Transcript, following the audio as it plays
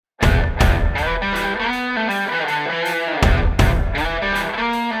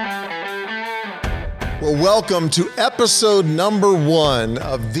Well, welcome to episode number 1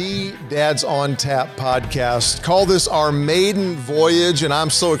 of the Dads on Tap podcast. Call this our maiden voyage, and I'm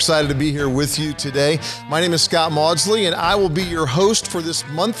so excited to be here with you today. My name is Scott Maudsley, and I will be your host for this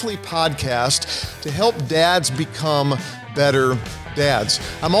monthly podcast to help dads become better dads.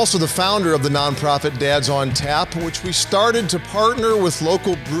 I'm also the founder of the nonprofit Dads on Tap, which we started to partner with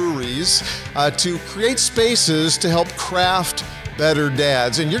local breweries to create spaces to help craft better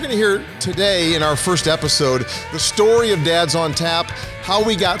dads. And you're going to hear today in our first episode the story of Dads on Tap, how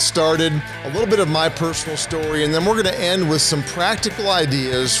we got started, a little bit of my personal story, and then we're going to end with some practical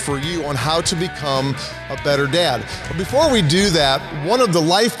ideas for you on how to become a better dad. But before we do that, one of the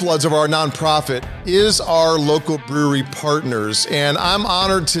lifebloods of our nonprofit is our local brewery partners. And I'm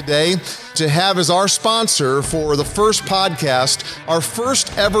honored today to have as our sponsor for the first podcast, our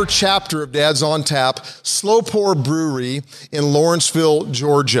first ever chapter of Dads on Tap, Pour Brewery in Lawrenceville,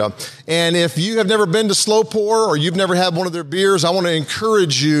 Georgia. And if you have never been to Pour or you've never had one of their beers, I want to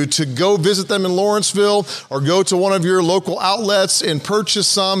encourage you to go visit them in Lawrenceville or go to one of your local outlets and purchase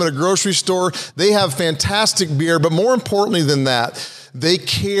some at a grocery store. They have fantastic beer, but more importantly than that, they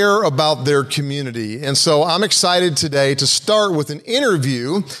care about their community. And so I'm excited today to start with an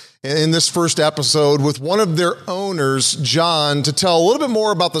interview in this first episode with one of their owners, John, to tell a little bit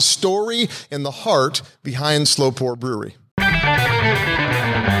more about the story and the heart behind Pour Brewery.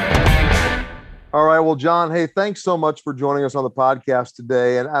 All right. Well, John, hey, thanks so much for joining us on the podcast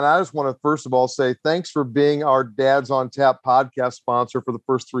today. And I just want to, first of all, say thanks for being our Dads on Tap podcast sponsor for the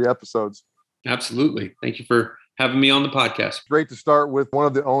first 3 episodes. Absolutely. Thank you for having me on the podcast. Great to start with one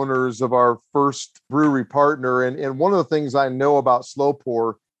of the owners of our first brewery partner. And one of the things I know about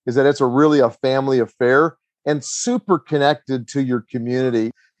Pour is that it's really a family affair and super connected to your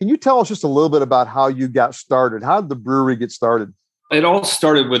community. Can you tell us just a little bit about how you got started? How did the brewery get started? It all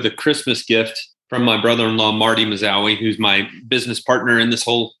started with a Christmas gift from my brother-in-law, Marty Mazawi, who's my business partner in this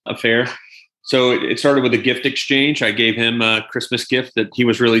whole affair. So it started with a gift exchange. I gave him a Christmas gift that he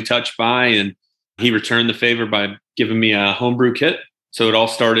was really touched by, and he returned the favor by giving me a homebrew kit. So it all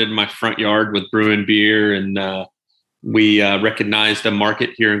started in my front yard with brewing beer, and we recognized a market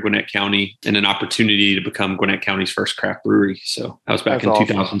here in Gwinnett County and an opportunity to become Gwinnett County's first craft brewery. So that was back in awesome.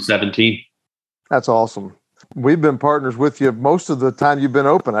 2017. That's awesome. We've been partners with you most of the time you've been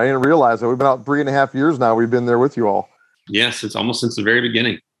open. I didn't realize that. We've been out 3.5 years now. We've been there with you all. Yes, it's almost since the very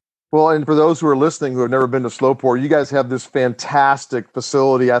beginning. Well, and for those who are listening who have never been to Pour, you guys have this fantastic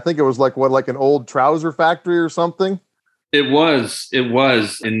facility. I think it was like an old trouser factory or something? It was in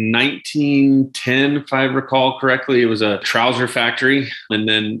 1910, if I recall correctly. It was a trouser factory, and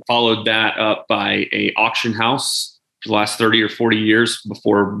then followed that up by a auction house for the last 30 or 40 years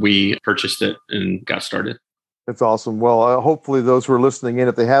before we purchased it and got started. That's awesome. Well, hopefully those who are listening in,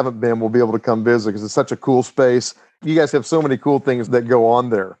 if they haven't been, will be able to come visit because it's such a cool space. You guys have so many cool things that go on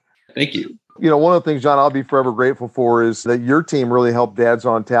there. Thank you. You know, one of the things, John, I'll be forever grateful for is that your team really helped Dads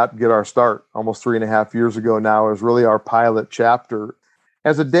on Tap get our start almost 3.5 years ago now. It was really our pilot chapter.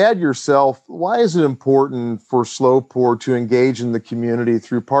 As a dad yourself, why is it important for Pour to engage in the community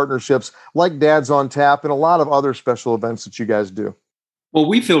through partnerships like Dads on Tap and a lot of other special events that you guys do? Well,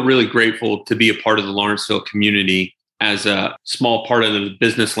 we feel really grateful to be a part of the Lawrenceville community as a small part of the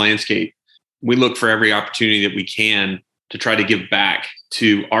business landscape. We look for every opportunity that we can to try to give back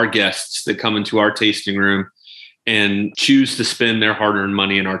to our guests that come into our tasting room and choose to spend their hard-earned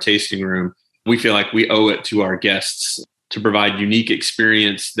money in our tasting room. We feel like we owe it to our guests to provide unique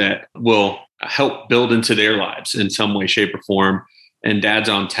experience that will help build into their lives in some way, shape, or form. And Dads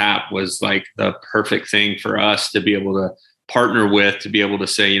on Tap was like the perfect thing for us to be able to partner with, to be able to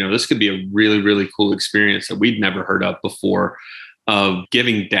say, this could be a really, really cool experience that we'd never heard of before, of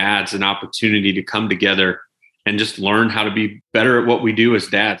giving dads an opportunity to come together and just learn how to be better at what we do as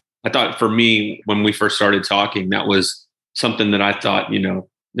dads. I thought for me, when we first started talking, that was something that I thought,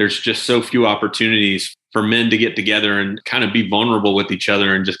 there's just so few opportunities for men to get together and kind of be vulnerable with each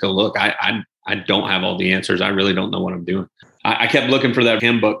other and just go, look, I don't have all the answers. I really don't know what I'm doing. I kept looking for that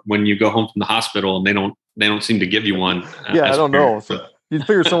handbook when you go home from the hospital and they don't seem to give you one. Yeah, I don't know. So you'd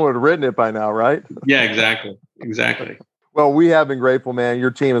figure someone would have written it by now, right? Yeah, exactly. Well, we have been grateful, man.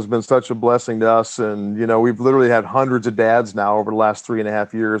 Your team has been such a blessing to us. And, we've literally had hundreds of dads now over the last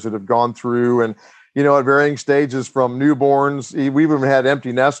 3.5 years that have gone through and, at varying stages from newborns. We've even had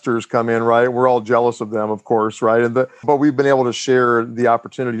empty nesters come in, right? We're all jealous of them, of course, right? But we've been able to share the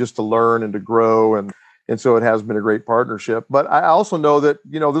opportunity just to learn and to grow. And so it has been a great partnership. But I also know that,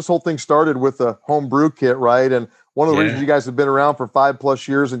 this whole thing started with a home brew kit, right? And one of the reasons you guys have been around for 5+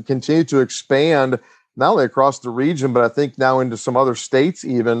 years and continue to expand not only across the region, but I think now into some other states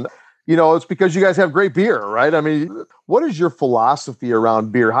even. it's because you guys have great beer, right? I mean, what is your philosophy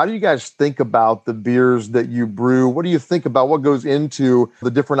around beer? How do you guys think about the beers that you brew? What do you think about what goes into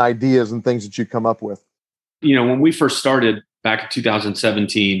the different ideas and things that you come up with? When we first started back in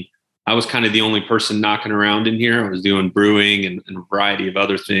 2017, I was kind of the only person knocking around in here. I was doing brewing and a variety of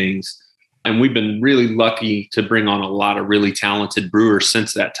other things. And we've been really lucky to bring on a lot of really talented brewers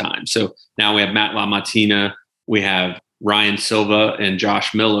since that time. So now we have Matt LaMattina, we have Ryan Silva and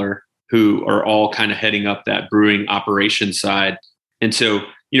Josh Miller, who are all kind of heading up that brewing operation side. And so,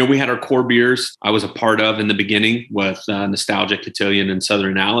 we had our core beers I was a part of in the beginning with Nostalgic, Cotillion, and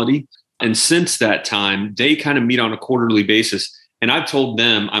Southernality. And since that time, they kind of meet on a quarterly basis. And I've told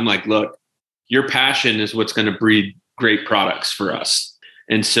them, I'm like, look, your passion is what's going to breed great products for us.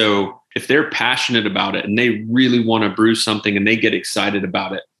 And so if they're passionate about it and they really want to brew something and they get excited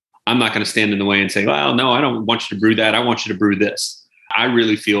about it, I'm not going to stand in the way and say, well, no, I don't want you to brew that. I want you to brew this. I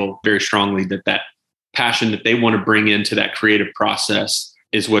really feel very strongly that passion that they want to bring into that creative process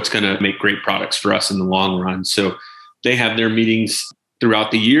is what's going to make great products for us in the long run. So they have their meetings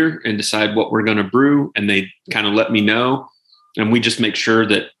throughout the year and decide what we're going to brew. And they kind of let me know. And we just make sure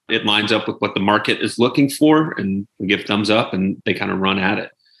that it lines up with what the market is looking for. And we give thumbs up and they kind of run at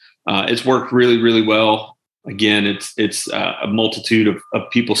it. It's worked really, really well. Again, it's a multitude of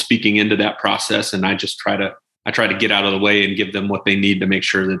people speaking into that process. And I try to get out of the way and give them what they need to make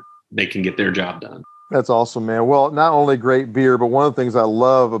sure that they can get their job done. That's awesome, man. Well, not only great beer, but one of the things I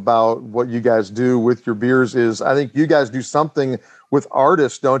love about what you guys do with your beers is I think you guys do something with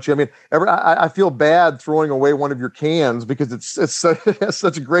artists, don't you? I mean, I feel bad throwing away one of your cans because it has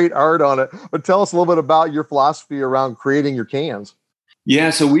such great art on it. But tell us a little bit about your philosophy around creating your cans. Yeah,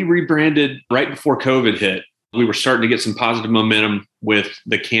 so we rebranded right before COVID hit. We were starting to get some positive momentum with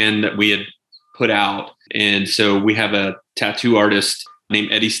the can that we had put out. And so we have a tattoo artist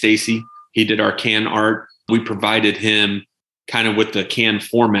named Eddie Stacy. He did our can art. We provided him kind of with the can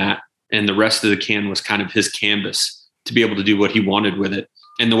format, and the rest of the can was kind of his canvas to be able to do what he wanted with it.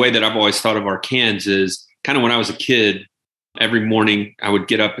 And the way that I've always thought of our cans is kind of when I was a kid, every morning I would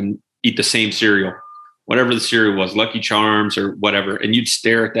get up and eat the same cereal, whatever the cereal was, Lucky Charms or whatever. And you'd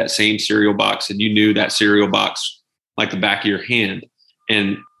stare at that same cereal box and you knew that cereal box like the back of your hand.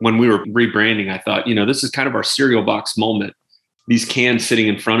 And when we were rebranding, I thought, this is kind of our cereal box moment. These cans sitting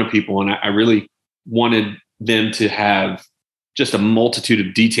in front of people. And I really wanted them to have just a multitude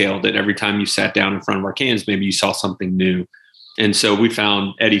of detail that every time you sat down in front of our cans, maybe you saw something new. And so we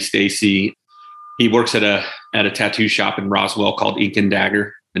found Eddie Stacy. He works at a tattoo shop in Roswell called Ink and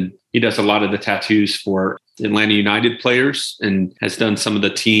Dagger. And he does a lot of the tattoos for Atlanta United players and has done some of the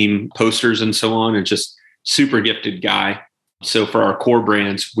team posters and so on, and just super gifted guy. So for our core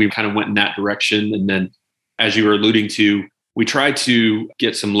brands, we kind of went in that direction. And then as you were alluding to, we tried to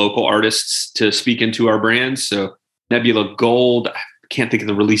get some local artists to speak into our brands. So Nebula Gold, I can't think of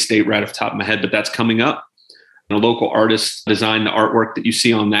the release date right off the top of my head, but that's coming up. And a local artist designed the artwork that you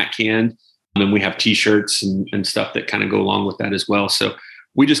see on that can. And then we have t-shirts and stuff that kind of go along with that as well. So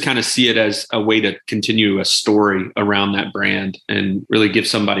we just kind of see it as a way to continue a story around that brand and really give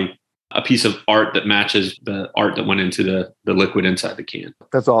somebody a piece of art that matches the art that went into the liquid inside the can.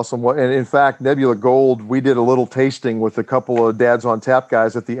 That's awesome. Well, and in fact, Nebula Gold, we did a little tasting with a couple of Dads on Tap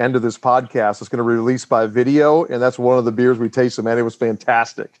guys at the end of this podcast. It's going to be released by video, and that's one of the beers we tasted, man. It was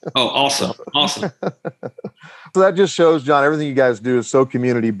fantastic. Oh, awesome. Awesome. So that just shows, John, everything you guys do is so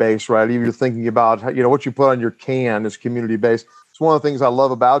community-based, right? Even you're thinking about, what you put on your can is community-based. It's one of the things I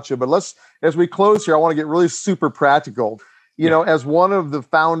love about you. But as we close here, I want to get really super practical. As one of the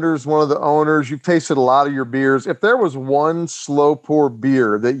founders, one of the owners, you've tasted a lot of your beers. If there was one slow pour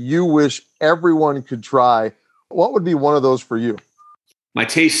beer that you wish everyone could try, what would be one of those for you? My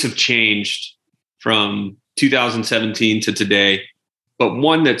tastes have changed from 2017 to today, but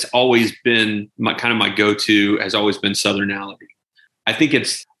one that's always been my go-to has always been Southernality. I think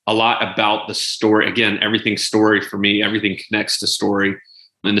it's a lot about the story. Again, everything's story for me. Everything connects to story.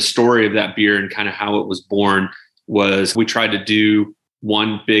 And the story of that beer and kind of how it was born was we tried to do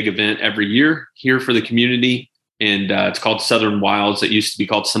one big event every year here for the community. And it's called Southern Wilds. It used to be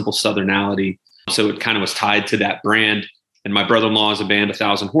called Simple Southernality. So it kind of was tied to that brand. And my brother-in-law has a band,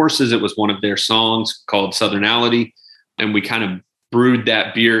 1,000 Horses. It was one of their songs called Southernality. And we kind of brewed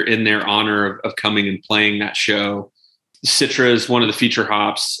that beer in their honor of coming and playing that show. Citra is one of the feature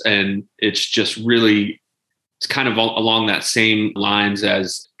hops. And it's just really, it's kind of along that same lines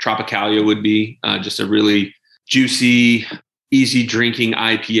as Tropicalia would be. Just a really juicy, easy drinking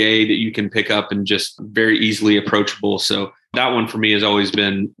IPA that you can pick up and just very easily approachable. So that one for me has always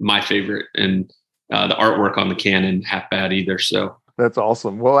been my favorite, and the artwork on the can isn't half bad either. So That's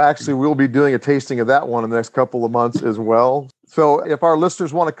awesome. Well, actually, we'll be doing a tasting of that one in the next couple of months as well. So if our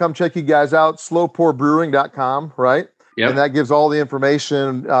listeners want to come check you guys out, slowpourbrewing.com, right? Yep. And that gives all the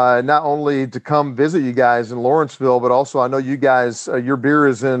information, not only to come visit you guys in Lawrenceville, but also I know you guys, your beer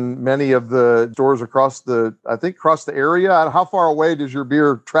is in many of the stores across the area. How far away does your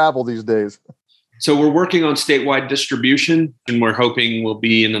beer travel these days? So we're working on statewide distribution, and we're hoping we'll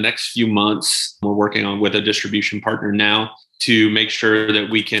be in the next few months. We're working on with a distribution partner now to make sure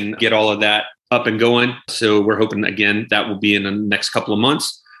that we can get all of that up and going. So we're hoping, again, that will be in the next couple of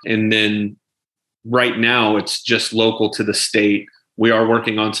months. And then right now, it's just local to the state. We are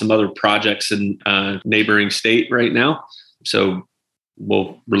working on some other projects in neighboring state right now. So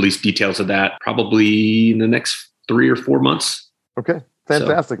we'll release details of that probably in the next 3 or 4 months. Okay.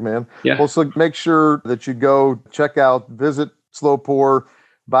 Fantastic, man. Yeah. Well, so make sure that you go check out, visit Slow Pour,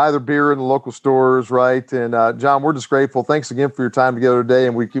 buy their beer in the local stores, right? And John, we're just grateful. Thanks again for your time together today.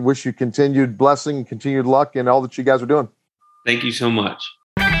 And we wish you continued blessing and continued luck in all that you guys are doing. Thank you so much.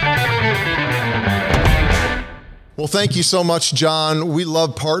 Well, thank you so much, John. We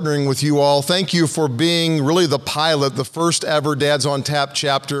love partnering with you all. Thank you for being really the pilot, the first ever Dads on Tap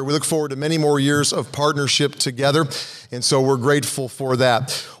chapter. We look forward to many more years of partnership together, and so we're grateful for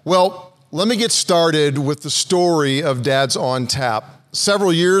that. Well, let me get started with the story of Dads on Tap.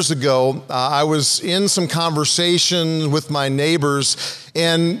 Several years ago, I was in some conversation with my neighbors,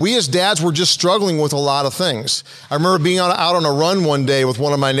 and we as dads were just struggling with a lot of things. I remember being out on a run one day with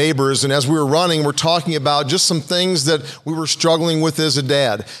one of my neighbors, and as we were running, we're talking about just some things that we were struggling with as a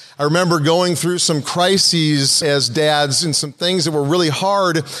dad. I remember going through some crises as dads and some things that were really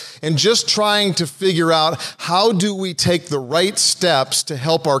hard, and just trying to figure out how do we take the right steps to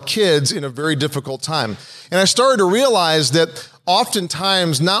help our kids in a very difficult time. And I started to realize that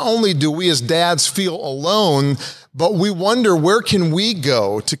oftentimes, not only do we as dads feel alone, but we wonder where can we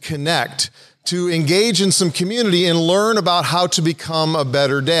go to connect, to engage in some community and learn about how to become a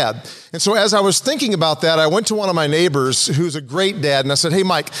better dad. And so as I was thinking about that, I went to one of my neighbors who's a great dad, and I said, hey,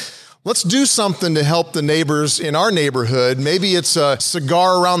 Mike, let's do something to help the neighbors in our neighborhood. Maybe it's a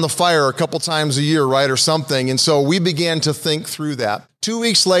cigar around the fire a couple times a year, right, or something. And so we began to think through that. 2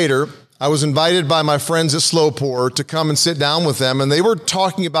 weeks later, I was invited by my friends at Slow Pour to come and sit down with them, and they were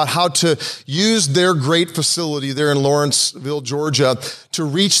talking about how to use their great facility there in Lawrenceville, Georgia, to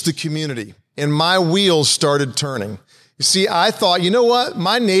reach the community. And my wheels started turning. You see, I thought, you know what?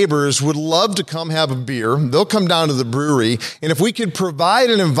 My neighbors would love to come have a beer. They'll come down to the brewery, and if we could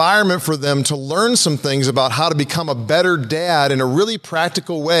provide an environment for them to learn some things about how to become a better dad in a really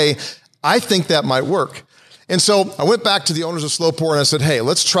practical way, I think that might work. And so I went back to the owners of Slow Pour and I said, hey,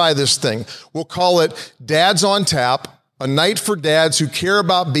 let's try this thing. We'll call it Dads on Tap, a night for dads who care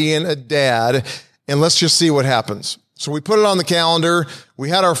about being a dad, and let's just see what happens. So we put it on the calendar. We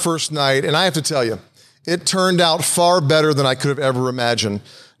had our first night, and I have to tell you, it turned out far better than I could have ever imagined.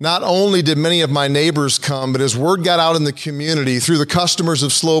 Not only did many of my neighbors come, but as word got out in the community through the customers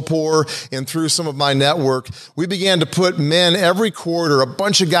of Slow Pour and through some of my network, we began to put men every quarter, a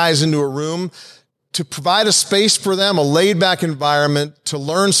bunch of guys into a room to provide a space for them, a laid-back environment to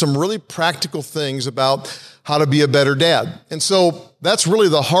learn some really practical things about how to be a better dad. And so that's really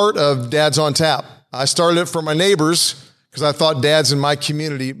the heart of Dads on Tap. I started it for my neighbors because I thought dads in my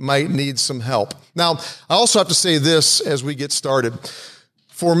community might need some help. Now, I also have to say this as we get started.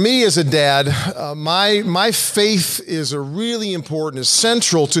 For me as a dad, my faith is really important, is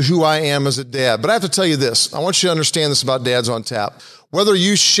central to who I am as a dad. But I have to tell you this. I want you to understand this about Dads on Tap. Whether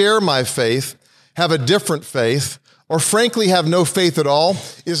you share my faith, have a different faith, or frankly have no faith at all,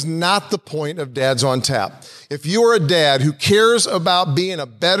 is not the point of Dads on Tap. If you are a dad who cares about being a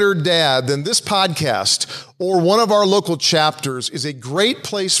better dad, then this podcast or one of our local chapters is a great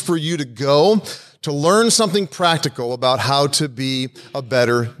place for you to go to learn something practical about how to be a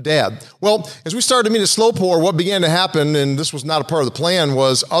better dad. Well, as we started to meet at Slow Pour, what began to happen, and this was not a part of the plan,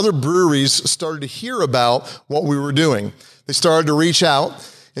 was other breweries started to hear about what we were doing. They started to reach out.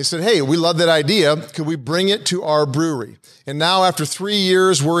 They said, hey, we love that idea. Could we bring it to our brewery? And now after 3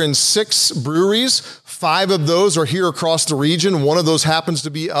 years, we're in 6 breweries. 5 of those are here across the region. One of those happens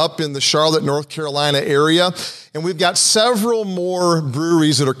to be up in the Charlotte, North Carolina area. And we've got several more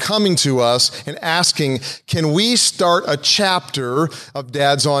breweries that are coming to us and asking, can we start a chapter of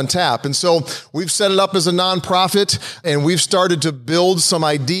Dads on Tap? And so we've set it up as a nonprofit, and we've started to build some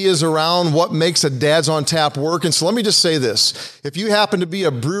ideas around what makes a Dads on Tap work. And so let me just say this. If you happen to be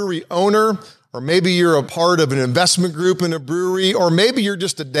a brewery owner, or maybe you're a part of an investment group in a brewery, or maybe you're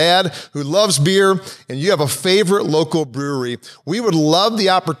just a dad who loves beer and you have a favorite local brewery. We would love the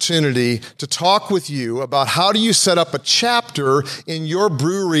opportunity to talk with you about how do you set up a chapter in your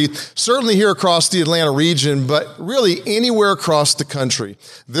brewery, certainly here across the Atlanta region, but really anywhere across the country.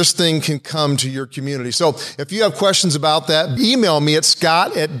 This thing can come to your community. So if you have questions about that, email me at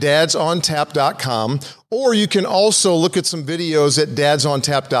scott@dadsontap.com. Or you can also look at some videos at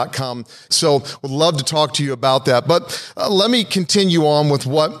dadsontap.com. So would love to talk to you about that. But let me continue on with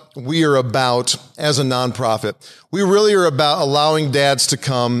what we are about as a nonprofit. We really are about allowing dads to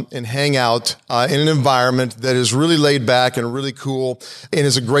come and hang out in an environment that is really laid back and really cool and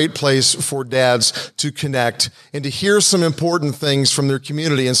is a great place for dads to connect and to hear some important things from their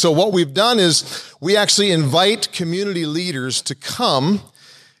community. And so what we've done is we actually invite community leaders to come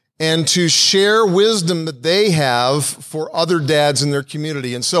and to share wisdom that they have for other dads in their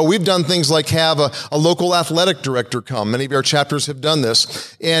community. And so we've done things like have a local athletic director come. Many of our chapters have done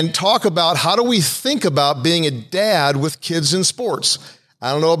this, and talk about how do we think about being a dad with kids in sports.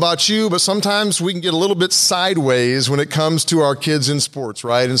 I don't know about you, but sometimes we can get a little bit sideways when it comes to our kids in sports,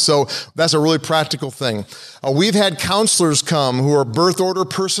 right? And so that's a really practical thing. We've had counselors come who are birth order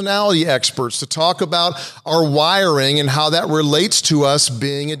personality experts to talk about our wiring and how that relates to us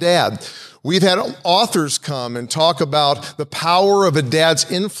being a dad. We've had authors come and talk about the power of a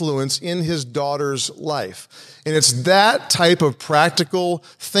dad's influence in his daughter's life. And it's that type of practical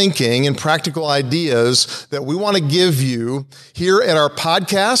thinking and practical ideas that we want to give you here at our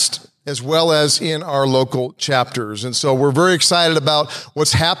podcast, as well as in our local chapters. And so we're very excited about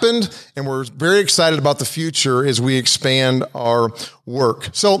what's happened, and we're very excited about the future as we expand our work.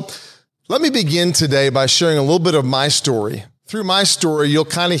 So let me begin today by sharing a little bit of my story. Through my story, you'll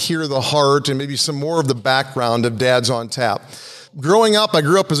kind of hear the heart and maybe some more of the background of Dads on Tap. Growing up, I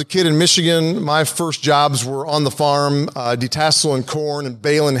grew up as a kid in Michigan. My first jobs were on the farm, detasseling corn and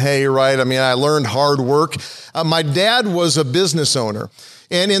baling hay, right? I mean, I learned hard work. My dad was a business owner.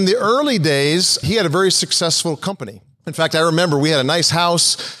 And in the early days, he had a very successful company. In fact, I remember we had a nice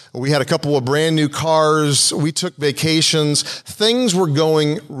house. We had a couple of brand new cars. We took vacations. Things were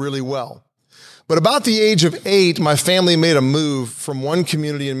going really well. But about the age of 8, my family made a move from one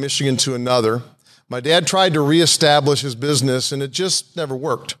community in Michigan to another. My dad tried to reestablish his business, and it just never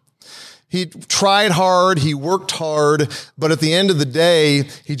worked. He tried hard, he worked hard, but at the end of the day,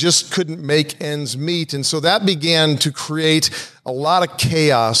 he just couldn't make ends meet. And so that began to create a lot of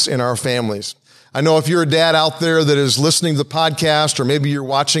chaos in our families. I know if you're a dad out there that is listening to the podcast, or maybe you're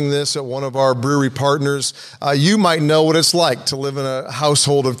watching this at one of our brewery partners, you might know what it's like to live in a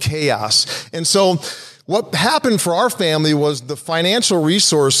household of chaos. And so what happened for our family was the financial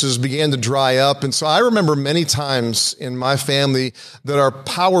resources began to dry up. And so I remember many times in my family that our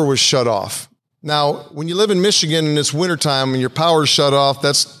power was shut off. Now, when you live in Michigan and it's wintertime and your power is shut off,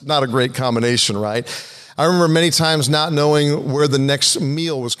 that's not a great combination, right? I remember many times not knowing where the next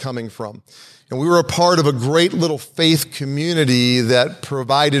meal was coming from. And we were a part of a great little faith community that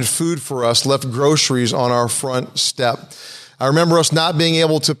provided food for us, left groceries on our front step. I remember us not being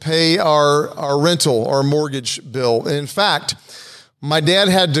able to pay our rental or mortgage bill. And in fact, my dad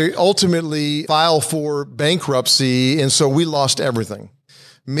had to ultimately file for bankruptcy, and so we lost everything.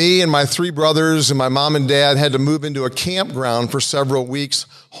 Me and my 3 brothers and my mom and dad had to move into a campground for several weeks,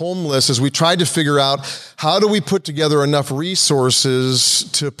 homeless, as we tried to figure out how do we put together enough resources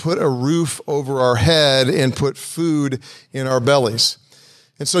to put a roof over our head and put food in our bellies.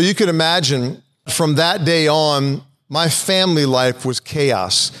 And so you can imagine from that day on, my family life was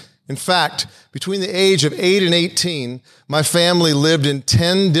chaos. In fact, between the age of 8 and 18, my family lived in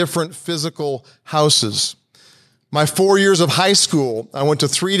 10 different physical houses. My 4 years of high school, I went to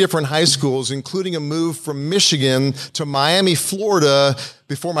 3 different high schools, including a move from Michigan to Miami, Florida,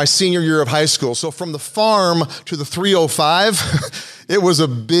 before my senior year of high school. So from the farm to the 305, it was a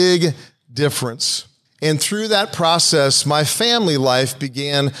big difference. And through that process, my family life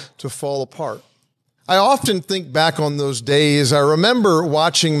began to fall apart. I often think back on those days. I remember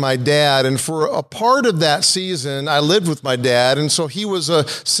watching my dad, and for a part of that season, I lived with my dad, and so he was a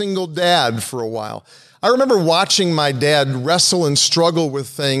single dad for a while. I remember watching my dad wrestle and struggle with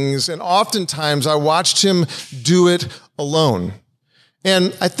things, and oftentimes I watched him do it alone.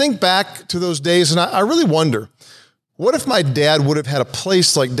 And I think back to those days, and I really wonder, what if my dad would have had a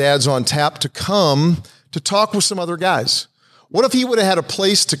place like Dads on Tap to come to talk with some other guys? What if he would have had a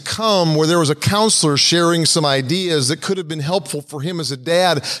place to come where there was a counselor sharing some ideas that could have been helpful for him as a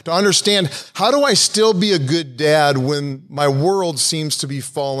dad to understand, how do I still be a good dad when my world seems to be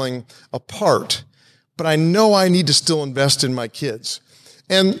falling apart? But I know I need to still invest in my kids.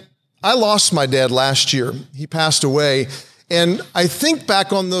 And I lost my dad last year. He passed away. And I think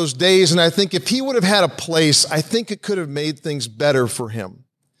back on those days, and I think if he would have had a place, I think it could have made things better for him.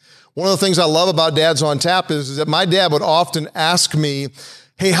 One of the things I love about Dads on Tap is that my dad would often ask me,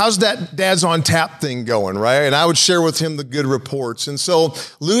 hey, how's that Dads on Tap thing going, right? And I would share with him the good reports. And so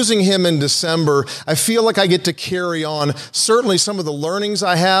losing him in December, I feel like I get to carry on certainly some of the learnings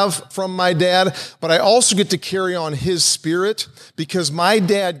I have from my dad, but I also get to carry on his spirit because my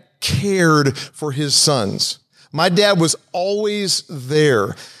dad cared for his sons. My dad was always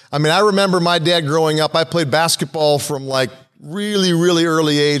there. I mean, I remember my dad growing up. I played basketball from like really, really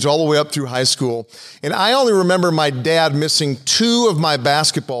early age all the way up through high school. And I only remember my dad missing 2 of my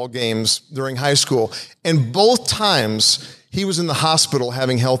basketball games during high school. And both times he was in the hospital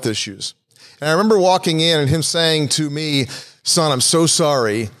having health issues. And I remember walking in and him saying to me, son, I'm so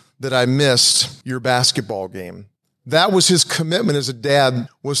sorry that I missed your basketball game. That was his commitment as a dad,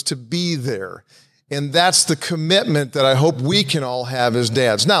 was to be there. And that's the commitment that I hope we can all have as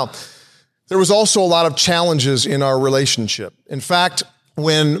dads. Now, there was also a lot of challenges in our relationship. In fact,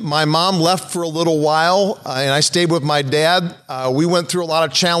 when my mom left for a little while and I stayed with my dad, we went through a lot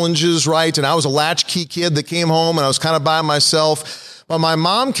of challenges, right? And I was a latchkey kid that came home and I was kind of by myself. But my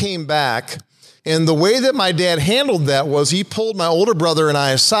mom came back, and the way that my dad handled that was he pulled my older brother and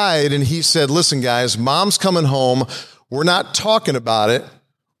I aside and he said, listen, guys, mom's coming home. We're not talking about it.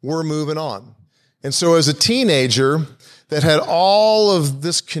 We're moving on. And so as a teenager that had all of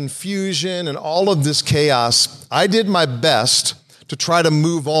this confusion and all of this chaos, I did my best to try to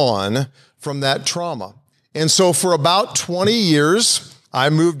move on from that trauma. And so for about 20 years, I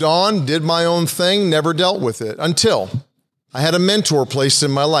moved on, did my own thing, never dealt with it until I had a mentor placed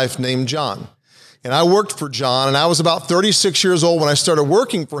in my life named John. And I worked for John, and I was about 36 years old when I started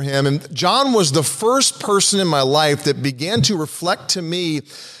working for him. And John was the first person in my life that began to reflect to me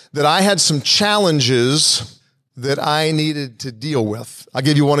that I had some challenges that I needed to deal with. I'll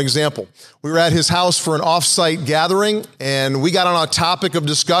give you one example. We were at his house for an off-site gathering, and we got on a topic of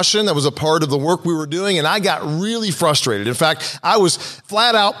discussion that was a part of the work we were doing, and I got really frustrated. In fact, I was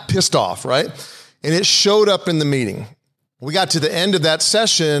flat out pissed off, right? And it showed up in the meeting. We got to the end of that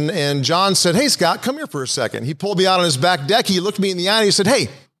session, and John said, hey, Scott, come here for a second. He pulled me out on his back deck. He looked me in the eye, and he said, hey,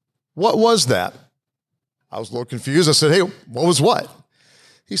 what was that? I was a little confused. I said, hey, what was what?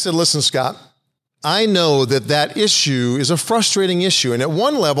 He said, listen, Scott, I know that that issue is a frustrating issue. And at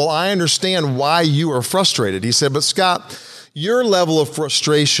one level, I understand why you are frustrated. He said, but Scott, your level of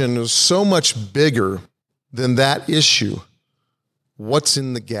frustration is so much bigger than that issue. What's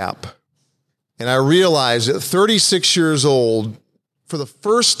in the gap? And I realized at 36 years old, for the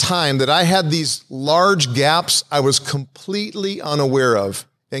first time that I had these large gaps I was completely unaware of.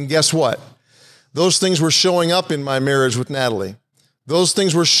 And guess what? Those things were showing up in my marriage with Natalie. Those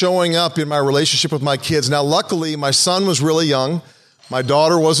things were showing up in my relationship with my kids. Now, luckily, my son was really young. My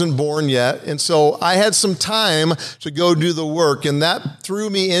daughter wasn't born yet. And so I had some time to go do the work. And that threw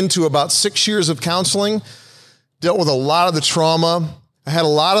me into about 6 years of counseling, dealt with a lot of the trauma. I had a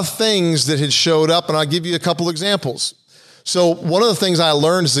lot of things that had showed up, and I'll give you a couple examples. So one of the things I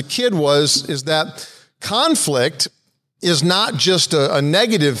learned as a kid is that conflict is not just a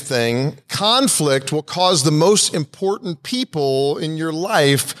negative thing. Conflict will cause the most important people in your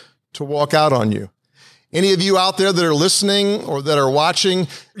life to walk out on you. Any of you out there that are listening or that are watching,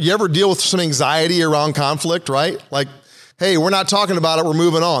 you ever deal with some anxiety around conflict, right? Like, hey, we're not talking about it, we're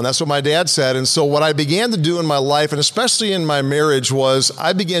moving on. That's what my dad said. And so what I began to do in my life, and especially in my marriage, was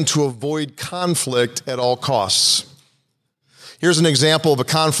I began to avoid conflict at all costs. Here's an example of a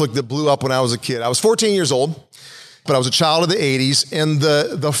conflict that blew up when I was a kid. I was 14 years old. But I was a child of the 80s, and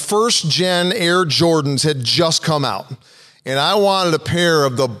the first gen Air Jordans had just come out. And I wanted a pair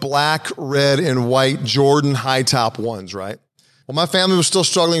of the black, red, and white Jordan high top ones, right? Well, my family was still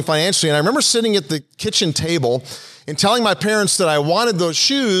struggling financially, and I remember sitting at the kitchen table and telling my parents that I wanted those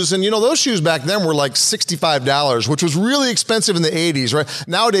shoes. And you know, those shoes back then were like $65, which was really expensive in the 80s, right?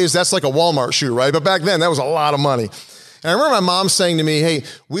 Nowadays, that's like a Walmart shoe, right? But back then, that was a lot of money. And I remember my mom saying to me, hey,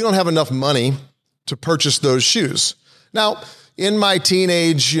 we don't have enough money to purchase those shoes. Now, in my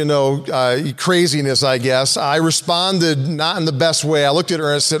teenage, craziness, I guess, I responded not in the best way. I looked at her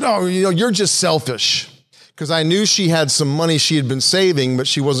and I said, oh, you're just selfish. Because I knew she had some money she had been saving, but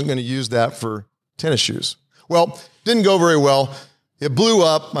she wasn't going to use that for tennis shoes. Well, didn't go very well. It blew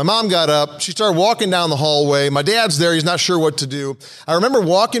up. My mom got up. She started walking down the hallway. My dad's there. He's not sure what to do. I remember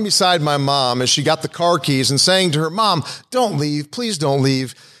walking beside my mom as she got the car keys and saying to her, Mom, don't leave. Please don't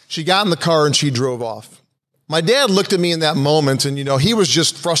leave. She got in the car and she drove off. My dad looked at me in that moment and, he was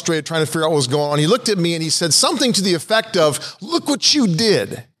just frustrated trying to figure out what was going on. He looked at me and he said something to the effect of, look what you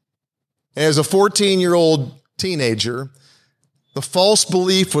did. As a 14-year-old teenager, the false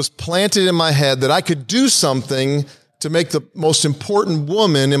belief was planted in my head that I could do something to make the most important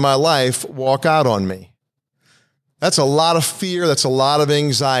woman in my life walk out on me. That's a lot of fear. That's a lot of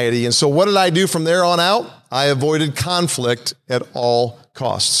anxiety. And so what did I do from there on out? I avoided conflict at all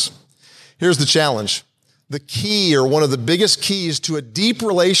costs. Here's the challenge. The key, or one of the biggest keys to a deep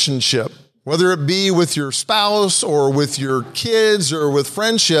relationship, whether it be with your spouse or with your kids or with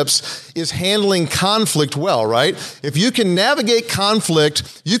friendships, is handling conflict well, right? If you can navigate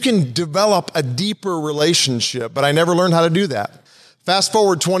conflict, you can develop a deeper relationship, but I never learned how to do that. Fast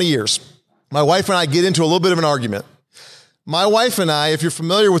forward 20 years. My wife and I get into a little bit of an argument. My wife and I, if you're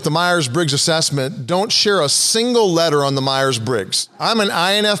familiar with the Myers-Briggs assessment, don't share a single letter on the Myers-Briggs. I'm an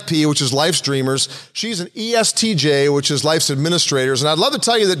INFP, which is Life's Dreamers. She's an ESTJ, which is Life's Administrators. And I'd love to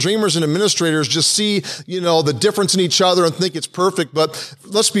tell you that dreamers and administrators just see, the difference in each other and think it's perfect. But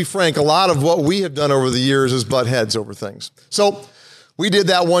let's be frank, a lot of what we have done over the years is butt heads over things. So we did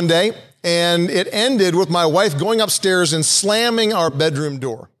that one day, and it ended with my wife going upstairs and slamming our bedroom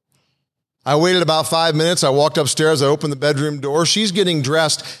door. I waited about 5 minutes. I walked upstairs. I opened the bedroom door. She's getting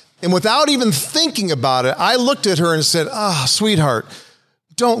dressed. And without even thinking about it, I looked at her and said, sweetheart,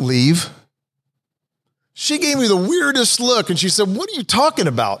 don't leave. She gave me the weirdest look. And she said, what are you talking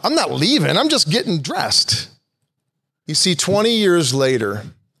about? I'm not leaving. I'm just getting dressed. You see, 20 years later,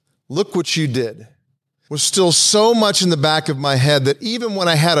 look what you did. Was still so much in the back of my head that even when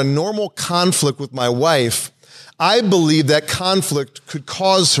I had a normal conflict with my wife, I believed that conflict could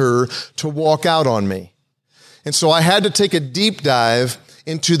cause her to walk out on me. And so I had to take a deep dive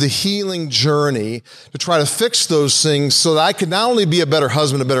into the healing journey to try to fix those things so that I could not only be a better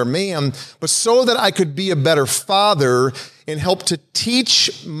husband, a better man, but so that I could be a better father and help to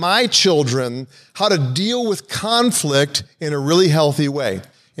teach my children how to deal with conflict in a really healthy way.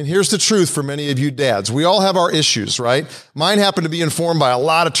 And here's the truth for many of you dads. We all have our issues, right? Mine happen to be informed by a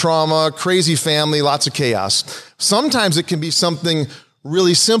lot of trauma, crazy family, lots of chaos. Sometimes it can be something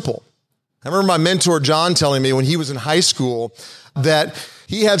really simple. I remember my mentor, John, telling me when he was in high school that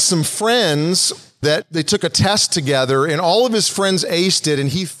he had some friends that they took a test together and all of his friends aced it and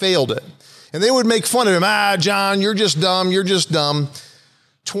he failed it. And they would make fun of him. John, you're just dumb. You're just dumb.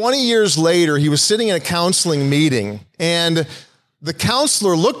 20 years later, he was sitting in a counseling meeting and the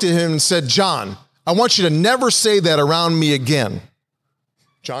counselor looked at him and said, John, I want you to never say that around me again.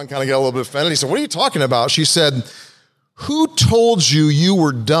 John kind of got a little bit offended. He said, what are you talking about? She said, who told you you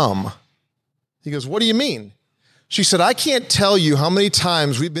were dumb? He goes, what do you mean? She said, I can't tell you how many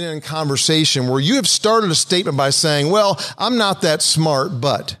times we've been in conversation where you have started a statement by saying, well, I'm not that smart,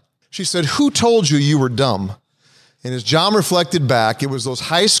 but. She said, who told you you were dumb? And as John reflected back, it was those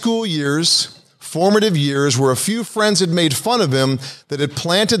high school years, formative years where a few friends had made fun of him that had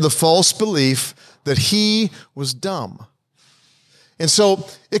planted the false belief that he was dumb. And so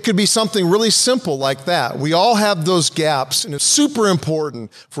it could be something really simple like that. We all have those gaps, and it's super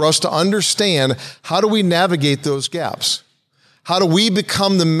important for us to understand how do we navigate those gaps? How do we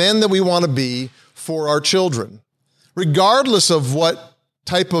become the men that we want to be for our children, regardless of what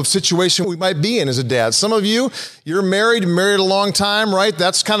type of situation we might be in as a dad. Some of you, you're married a long time, right?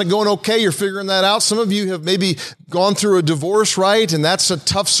 That's kind of going okay. You're figuring that out. Some of you have maybe gone through a divorce, right? And that's a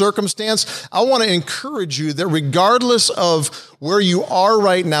tough circumstance. I want to encourage you that regardless of where you are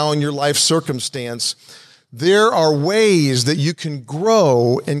right now in your life circumstance, there are ways that you can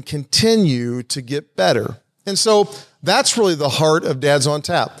grow and continue to get better. And so that's really the heart of Dads on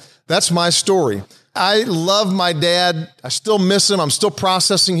Tap. That's my story. I love my dad. I still miss him. I'm still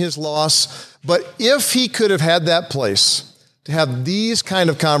processing his loss. But if he could have had that place to have these kind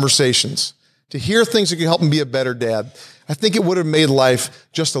of conversations, to hear things that could help him be a better dad, I think it would have made life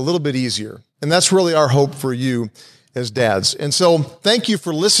just a little bit easier. And that's really our hope for you as dads. And so thank you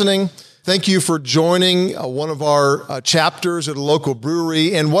for listening. Thank you for joining one of our chapters at a local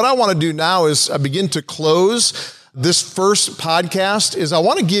brewery. And what I want to do now is I begin to close this first podcast is I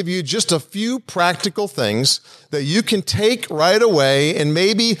want to give you just a few practical things that you can take right away and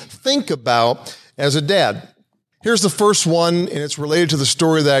maybe think about as a dad. Here's the first one, and it's related to the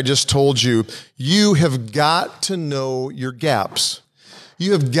story that I just told you. You have got to know your gaps.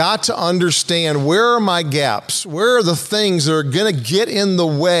 You have got to understand, where are my gaps? Where are the things that are going to get in the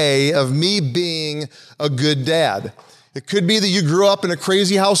way of me being a good dad? It could be that you grew up in a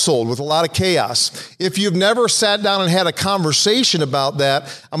crazy household with a lot of chaos. If you've never sat down and had a conversation about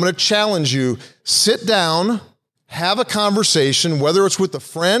that, I'm going to challenge you. Sit down, have a conversation, whether it's with a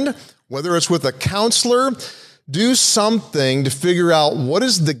friend, whether it's with a counselor. Do something to figure out what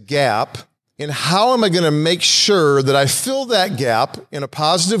is the gap And how am I going to make sure that I fill that gap in a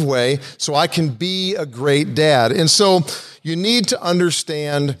positive way so I can be a great dad? And so you need to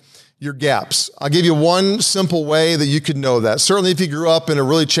understand your gaps. I'll give you one simple way that you could know that. Certainly if you grew up in a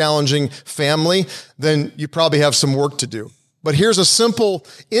really challenging family, then you probably have some work to do. But here's a simple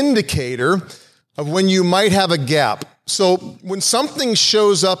indicator of when you might have a gap. So when something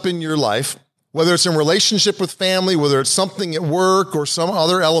shows up in your life, whether it's in relationship with family, whether it's something at work or some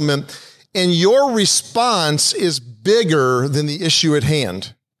other element, and your response is bigger than the issue at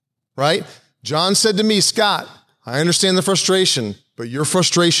hand, right? John said to me, Scott, I understand the frustration, but your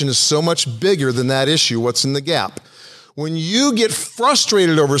frustration is so much bigger than that issue. What's in the gap? When you get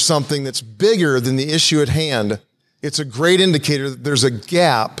frustrated over something that's bigger than the issue at hand, it's a great indicator that there's a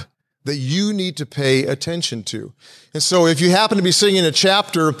gap that you need to pay attention to. And so if you happen to be sitting in a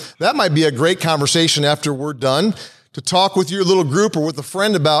chapter, that might be a great conversation after we're done to talk with your little group or with a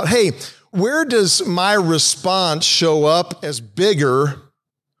friend about, hey, where does my response show up as bigger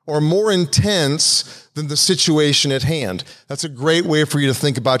or more intense than the situation at hand? That's a great way for you to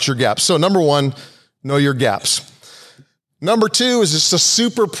think about your gaps. So number one, know your gaps. Number two is just a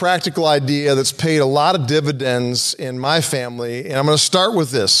super practical idea that's paid a lot of dividends in my family. And I'm going to start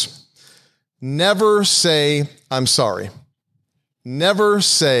with this. Never say, I'm sorry. Never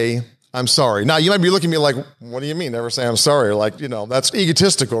say, I'm sorry. Now, you might be looking at me like, what do you mean, never say I'm sorry? Like, that's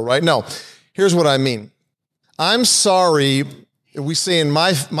egotistical, right? No, here's what I mean. I'm sorry, we say in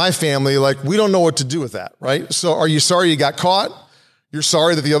my family, like, we don't know what to do with that, right? So are you sorry you got caught? You're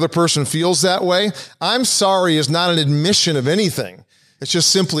sorry that the other person feels that way? I'm sorry is not an admission of anything. It's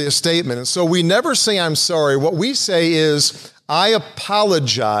just simply a statement. And so we never say I'm sorry. What we say is, I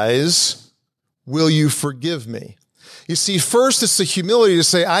apologize. Will you forgive me? You see, first it's the humility to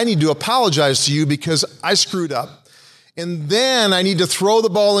say, I need to apologize to you because I screwed up. And then I need to throw the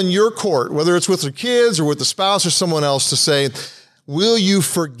ball in your court, whether it's with the kids or with the spouse or someone else, to say, will you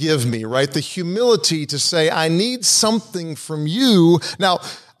forgive me, right? The humility to say, I need something from you. Now,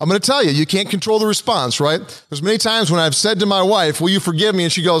 I'm going to tell you, you can't control the response, right? There's many times when I've said to my wife, will you forgive me?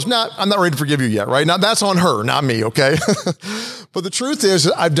 And she goes, no, I'm not ready to forgive you yet, right? Now, that's on her, not me, okay? But the truth is,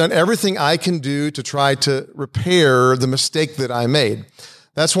 I've done everything I can do to try to repair the mistake that I made.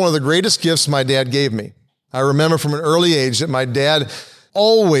 That's one of the greatest gifts my dad gave me. I remember from an early age that my dad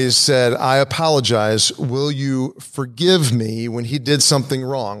always said, I apologize. Will you forgive me, when he did something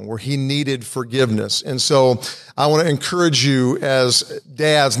wrong, where he needed forgiveness? And so I want to encourage you as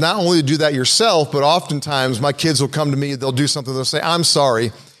dads, not only to do that yourself, but oftentimes my kids will come to me, they'll do something, they'll say, I'm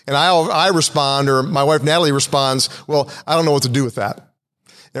sorry. And I respond, or my wife Natalie responds, well, I don't know what to do with that.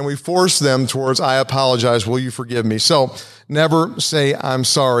 And we force them towards, I apologize. Will you forgive me? So never say I'm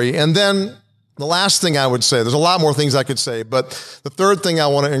sorry. And then the last thing I would say, there's a lot more things I could say, but the third thing I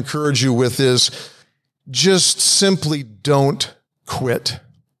want to encourage you with is just simply don't quit.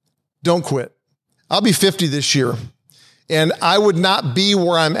 Don't quit. I'll be 50 this year, and I would not be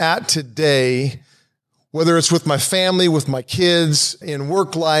where I'm at today, whether it's with my family, with my kids, in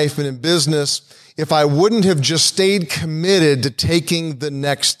work life, and in business, if I wouldn't have just stayed committed to taking the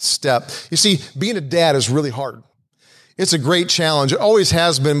next step. You see, being a dad is really hard. It's a great challenge. It always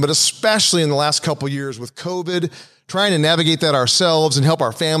has been, but especially in the last couple of years with COVID, trying to navigate that ourselves and help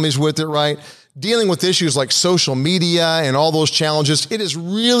our families with it, right? Dealing with issues like social media and all those challenges, it is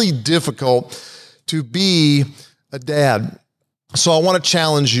really difficult to be a dad. So I want to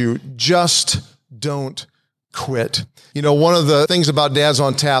challenge you, just don't quit. One of the things about Dads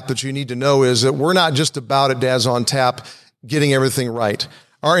on Tap that you need to know is that we're not just about at Dads on Tap getting everything right.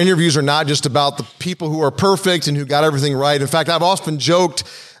 Our interviews are not just about the people who are perfect and who got everything right. In fact, I've often joked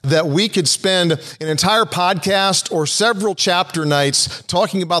that we could spend an entire podcast or several chapter nights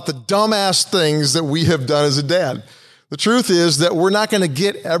talking about the dumbass things that we have done as a dad. The truth is that we're not going to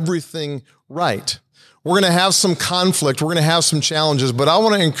get everything right. We're going to have some conflict. We're going to have some challenges, but I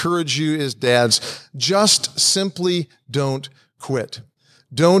want to encourage you as dads, just simply don't quit.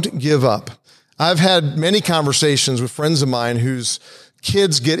 Don't give up. I've had many conversations with friends of mine whose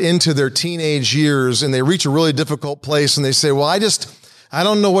kids get into their teenage years and they reach a really difficult place and they say, well, I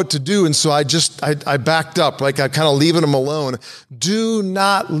don't know what to do. And so I backed up, like I kind of leaving them alone. Do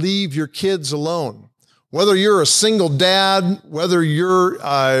not leave your kids alone. Whether you're a single dad, whether you're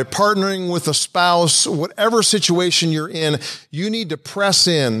partnering with a spouse, whatever situation you're in, you need to press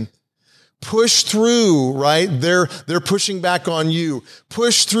in. Push through, right? They're pushing back on you.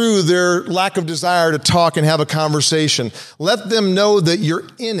 Push through their lack of desire to talk and have a conversation. Let them know that you're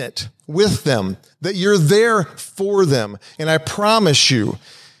in it with them, that you're there for them. And I promise you,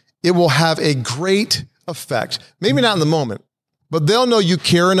 it will have a great effect. Maybe not in the moment, but they'll know you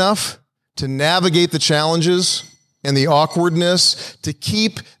care enough to navigate the challenges and the awkwardness, to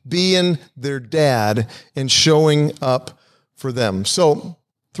keep being their dad and showing up for them. So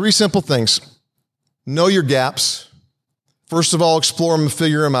 3 simple things. Know your gaps. First of all, explore them and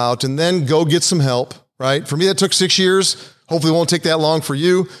figure them out, and then go get some help, right? For me, that took 6 years. Hopefully it won't take that long for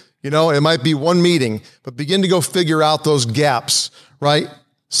you. It might be one meeting, but begin to go figure out those gaps, right?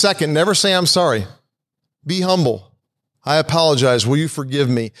 Second, never say I'm sorry. Be humble. I apologize. Will you forgive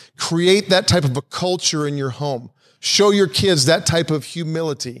me? Create that type of a culture in your home. Show your kids that type of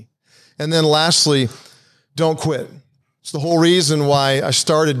humility. And then lastly, don't quit. It's the whole reason why I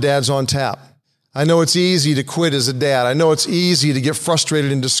started Dads on Tap. I know it's easy to quit as a dad. I know it's easy to get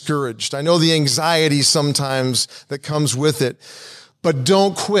frustrated and discouraged. I know the anxiety sometimes that comes with it, but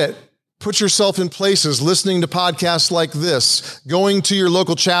don't quit. Put yourself in places, listening to podcasts like this, going to your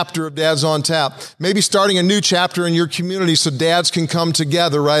local chapter of Dads on Tap, maybe starting a new chapter in your community so dads can come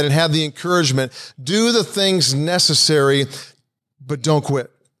together, right, and have the encouragement. Do the things necessary, but don't quit.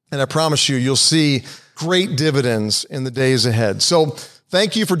 And I promise you, you'll see great dividends in the days ahead. So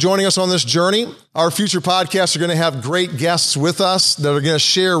thank you for joining us on this journey. Our future podcasts are going to have great guests with us that are going to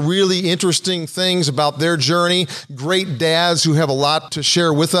share really interesting things about their journey, great dads who have a lot to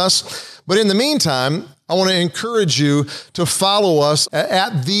share with us. But in the meantime, I want to encourage you to follow us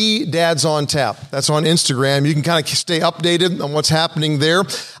at The Dads on Tap. That's on Instagram. You can kind of stay updated on what's happening there.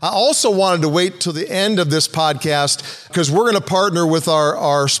 I also wanted to wait till the end of this podcast because we're going to partner with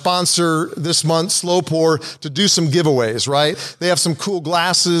our sponsor this month, Slow Pour, to do some giveaways, right? They have some cool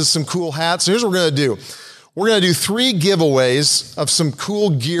glasses, some cool hats. So here's what we're going to do. We're going to do 3 giveaways of some cool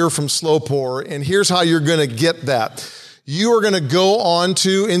gear from Slow Pour, and here's how you're going to get that. You are going to go on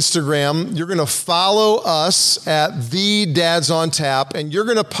to Instagram. You're going to follow us at The Dads on Tap, and you're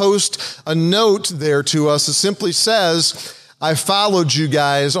going to post a note there to us that simply says, I followed you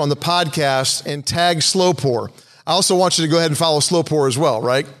guys on the podcast, and tag Slow Pour. I also want you to go ahead and follow Slow Pour as well,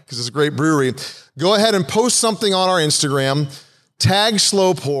 right? Because it's a great brewery. Go ahead and post something on our Instagram, tag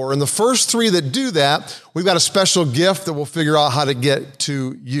Slow Pour, and the first 3 that do that, we've got a special gift that we'll figure out how to get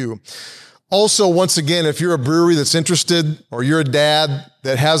to you. Also, once again, if you're a brewery that's interested, or you're a dad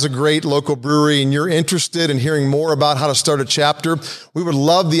that has a great local brewery and you're interested in hearing more about how to start a chapter, we would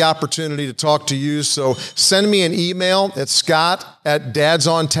love the opportunity to talk to you. So send me an email at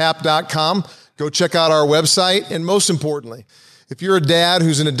scott@dadsontap.com. Go check out our website. And most importantly, if you're a dad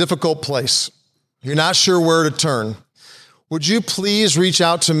who's in a difficult place, you're not sure where to turn, would you please reach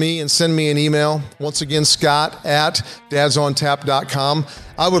out to me and send me an email? Once again, scott@dadsontap.com.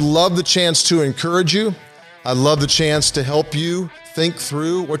 I would love the chance to encourage you. I'd love the chance to help you think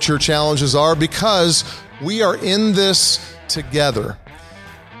through what your challenges are, because we are in this together.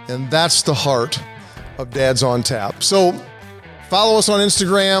 And that's the heart of Dads on Tap. So follow us on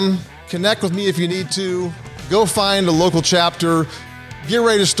Instagram. Connect with me if you need to. Go find a local chapter. Get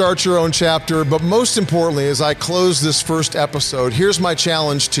ready to start your own chapter. But most importantly, as I close this first episode, here's my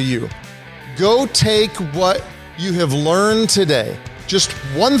challenge to you. Go take what you have learned today, just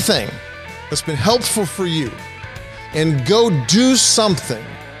one thing that's been helpful for you, and go do something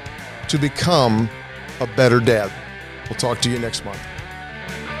to become a better dad. We'll talk to you next month.